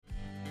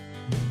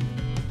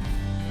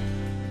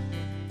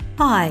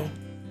Hi,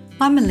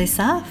 I'm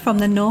Melissa from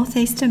the North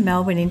Eastern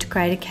Melbourne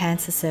Integrated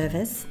Cancer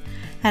Service,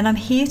 and I'm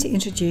here to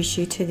introduce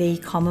you to the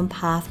Common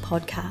Path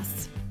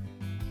podcasts.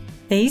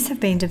 These have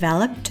been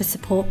developed to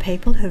support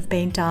people who have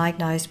been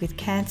diagnosed with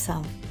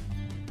cancer.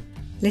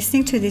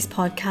 Listening to this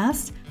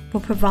podcast will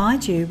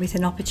provide you with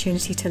an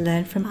opportunity to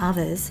learn from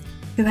others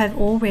who have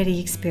already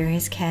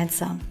experienced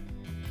cancer.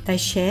 They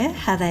share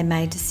how they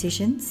made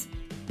decisions,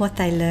 what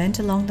they learned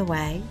along the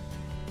way,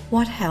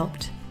 what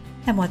helped,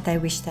 and what they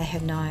wish they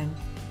had known.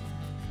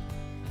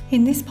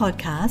 In this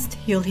podcast,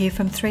 you'll hear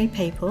from 3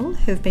 people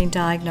who have been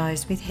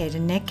diagnosed with head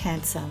and neck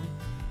cancer.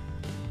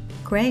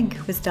 Greg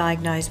was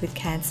diagnosed with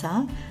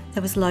cancer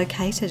that was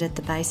located at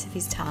the base of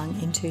his tongue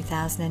in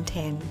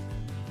 2010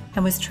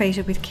 and was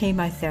treated with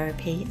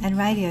chemotherapy and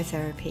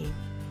radiotherapy.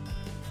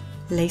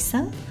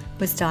 Lisa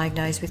was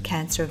diagnosed with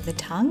cancer of the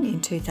tongue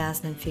in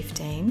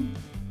 2015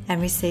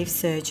 and received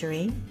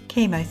surgery,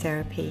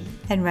 chemotherapy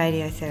and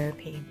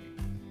radiotherapy.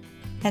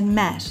 And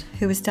Matt,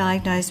 who was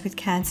diagnosed with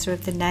cancer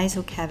of the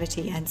nasal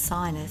cavity and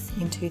sinus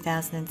in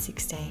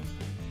 2016.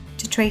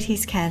 To treat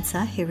his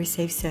cancer, he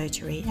received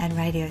surgery and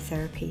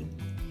radiotherapy.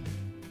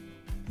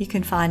 You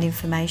can find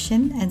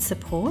information and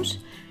support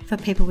for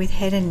people with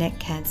head and neck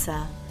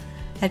cancer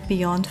at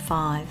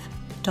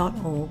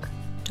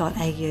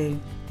beyond5.org.au.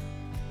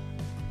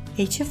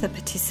 Each of the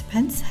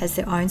participants has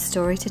their own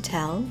story to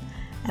tell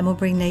and will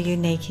bring their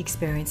unique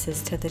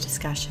experiences to the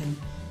discussion.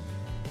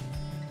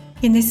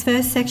 In this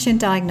first section,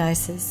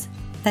 diagnosis,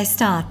 they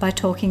start by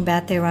talking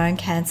about their own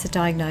cancer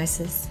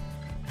diagnosis,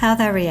 how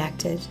they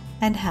reacted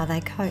and how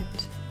they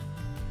coped.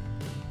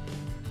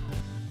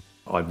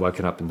 I'd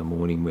woken up in the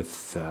morning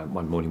with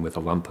one morning with a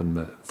lump in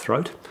my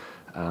throat,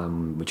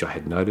 which I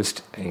had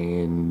noticed,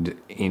 and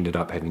ended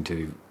up having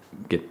to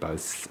get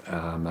both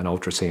an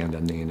ultrasound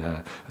and then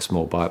a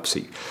small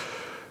biopsy.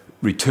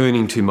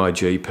 Returning to my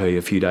GP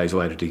a few days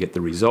later to get the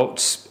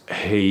results,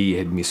 he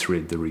had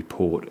misread the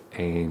report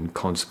and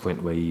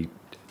consequently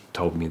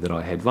told me that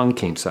I had lung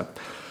cancer.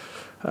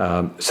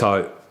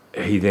 So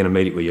he then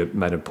immediately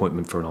made an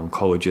appointment for an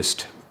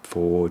oncologist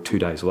for 2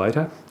 days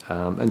later.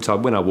 And so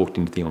when I walked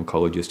into the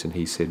oncologist and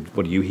he said,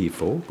 "What are you here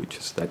for?" which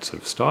is that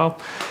sort of style,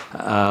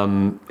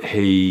 I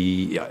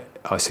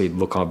said,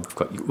 "Look, I've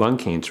got lung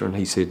cancer." And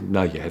he said,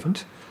 "No, you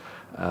haven't.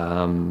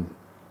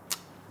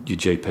 Your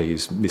GP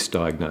has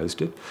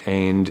misdiagnosed it."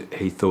 And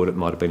he thought it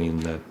might have been in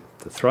the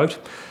throat.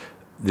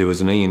 There was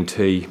an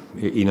ENT,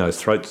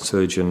 throat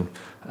surgeon,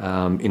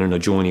 in an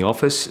adjoining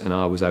office, and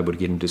I was able to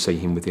get him to see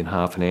him within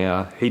half an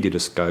hour. He did a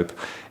scope,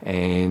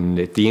 and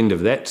at the end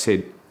of that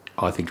said,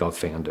 "I think I've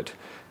found it."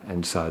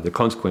 And so the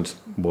consequence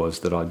was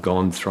that I'd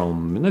gone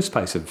from, in the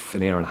space of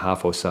an hour and a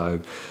half or so,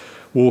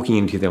 walking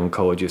into the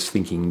oncologist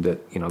thinking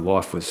that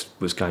life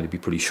was going to be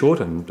pretty short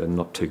and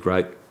not too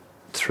great,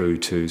 through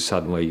to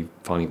suddenly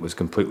finding it was a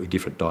completely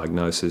different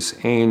diagnosis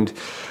and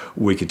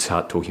we could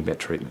start talking about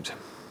treatment.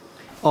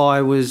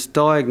 I was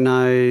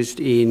diagnosed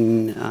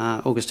in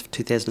August of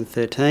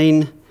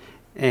 2013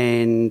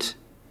 and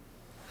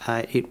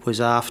it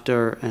was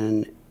after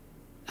an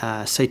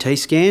CT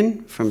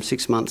scan from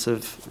 6 months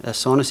of a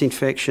sinus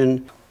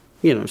infection.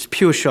 It was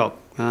pure shock.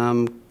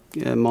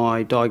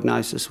 My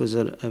diagnosis was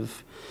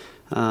of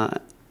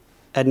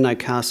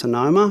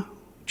adenocarcinoma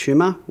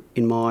tumour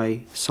in my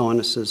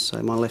sinuses,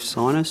 so my left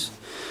sinus.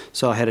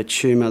 So I had a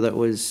tumour that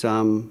was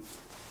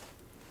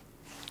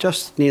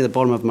just near the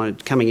bottom of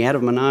coming out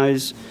of my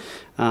nose,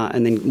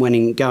 and then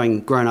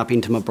grown up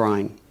into my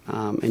brain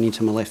and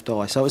into my left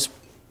eye. So it was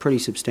pretty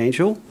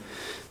substantial.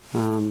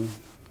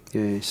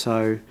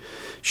 So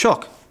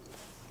shock.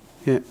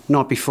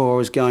 Night before I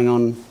was going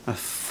on a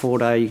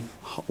 4-day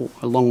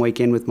long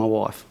weekend with my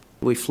wife.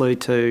 We flew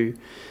to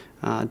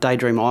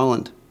Daydream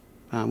Island,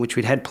 which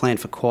we'd had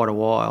planned for quite a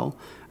while,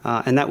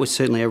 and that was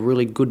certainly a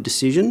really good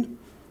decision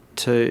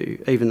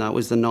even though it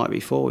was the night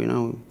before,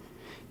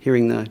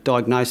 hearing the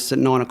diagnosis at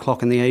 9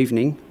 o'clock in the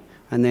evening,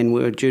 and then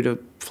we were due to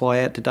fly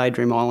out to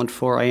Daydream Island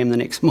 4 a.m. the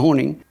next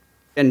morning.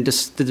 And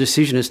just the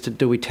decision as to,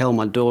 do we tell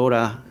our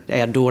daughter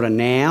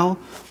now,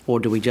 or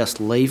do we just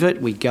leave it?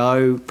 We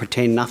go,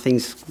 pretend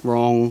nothing's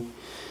wrong,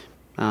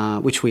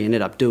 which we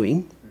ended up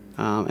doing,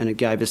 and it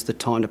gave us the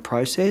time to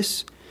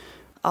process.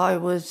 I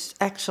was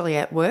actually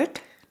at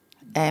work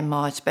and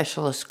my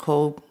specialist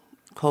called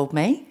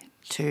me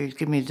to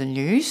give me the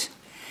news,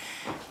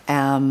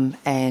 and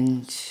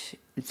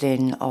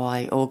then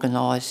I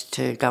organised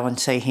to go and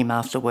see him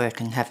after work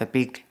and have a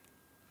big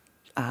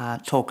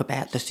talk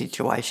about the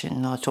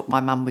situation. I took my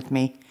mum with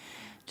me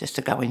just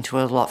to go into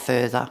it a lot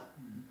further.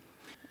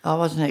 I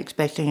wasn't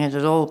expecting it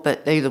at all,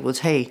 but neither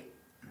was he.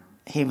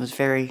 He was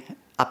very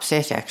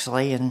upset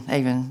actually, and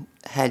even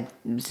had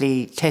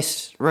the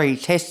tests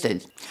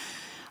retested.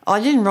 I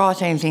didn't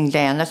write anything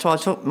down. That's why I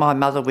took my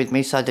mother with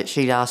me, so that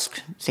she'd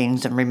ask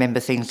things and remember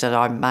things that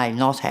I may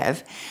not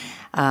have.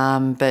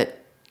 But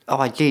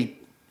I did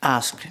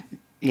ask,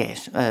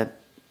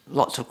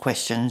 lots of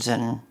questions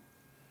and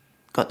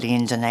got the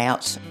ins and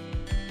outs.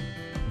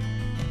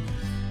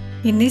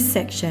 In this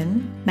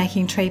section,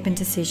 Making Treatment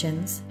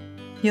Decisions,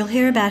 you'll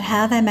hear about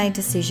how they made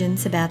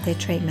decisions about their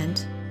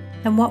treatment,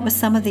 and what were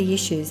some of the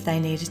issues they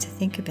needed to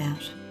think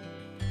about.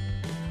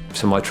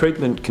 So my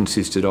treatment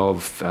consisted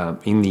of,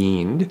 in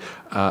the end,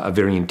 a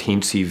very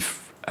intensive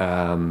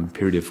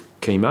period of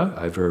chemo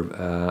over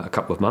a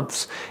couple of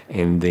months,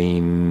 and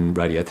then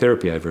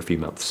radiotherapy over a few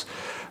months.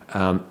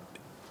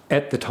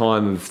 At the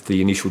time of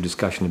the initial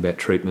discussion about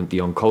treatment, the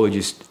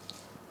oncologist,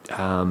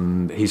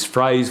 his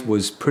phrase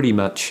was pretty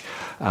much,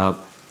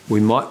 we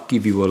might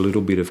give you a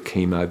little bit of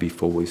chemo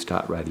before we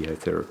start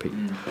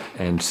radiotherapy.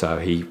 And so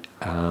he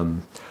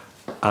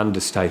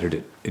understated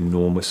it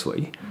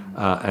enormously.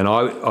 And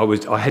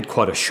I had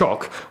quite a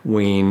shock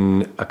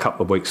when a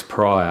couple of weeks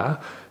prior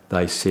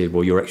they said,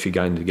 well, you're actually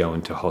going to go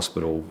into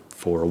hospital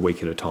for a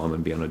week at a time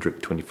and be on a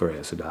drip 24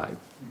 hours a day.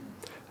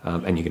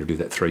 And you're going to do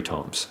that 3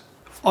 times.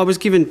 I was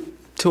given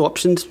 2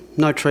 options,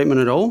 no treatment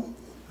at all,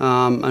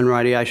 and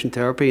radiation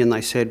therapy, and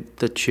they said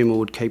the tumour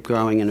would keep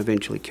growing and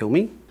eventually kill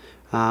me,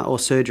 or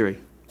surgery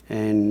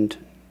and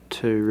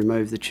to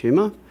remove the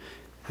tumour,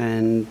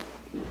 and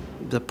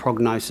the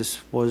prognosis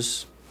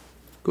was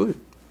good.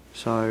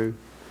 So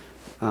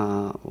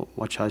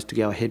I chose to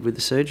go ahead with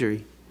the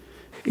surgery.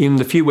 In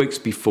the few weeks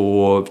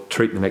before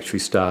treatment actually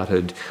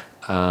started,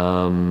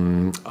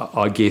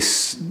 I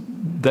guess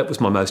that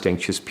was my most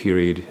anxious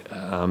period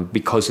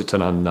because it's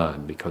an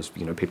unknown, because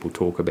people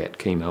talk about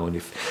chemo, and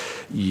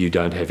if you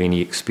don't have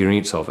any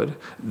experience of it,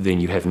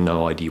 then you have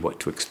no idea what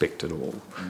to expect at all.